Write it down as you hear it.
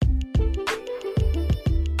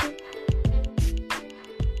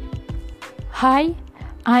Hi,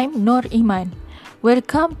 I'm Nur Iman.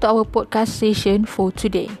 Welcome to our podcast session for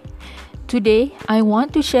today. Today, I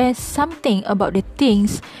want to share something about the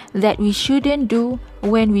things that we shouldn't do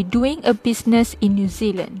when we're doing a business in New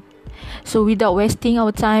Zealand. So without wasting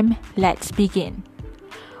our time, let's begin.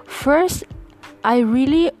 First, I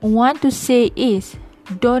really want to say is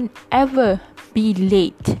don't ever be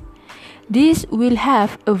late. This will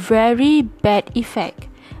have a very bad effect,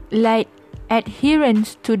 like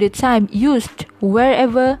adherence to the time used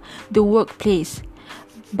wherever the workplace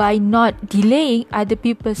by not delaying other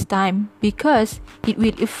people's time because it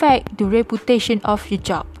will affect the reputation of your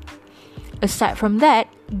job. Aside from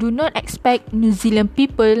that, do not expect New Zealand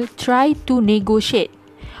people try to negotiate.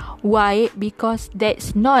 Why? Because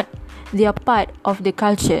that's not their part of the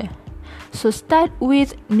culture. So start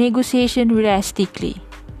with negotiation realistically.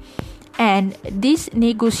 And this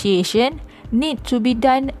negotiation need to be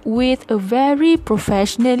done with a very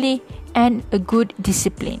professionally and a good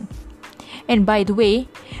discipline. And by the way,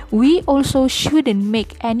 we also shouldn't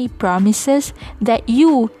make any promises that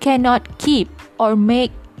you cannot keep or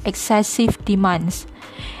make excessive demands.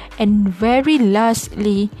 And very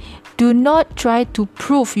lastly, do not try to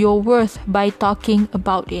prove your worth by talking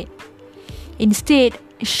about it. Instead,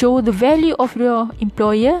 show the value of your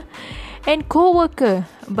employer and co-worker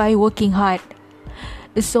by working hard.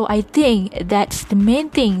 So I think that's the main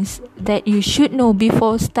things that you should know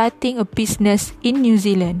before starting a business in New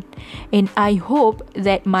Zealand. And I hope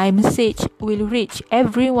that my message will reach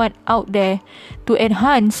everyone out there to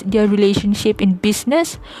enhance their relationship in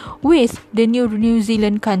business with the new New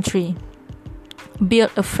Zealand country.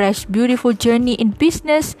 Build a fresh, beautiful journey in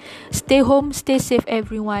business. Stay home, stay safe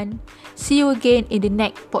everyone. See you again in the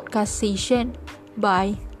next podcast session.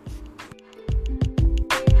 Bye.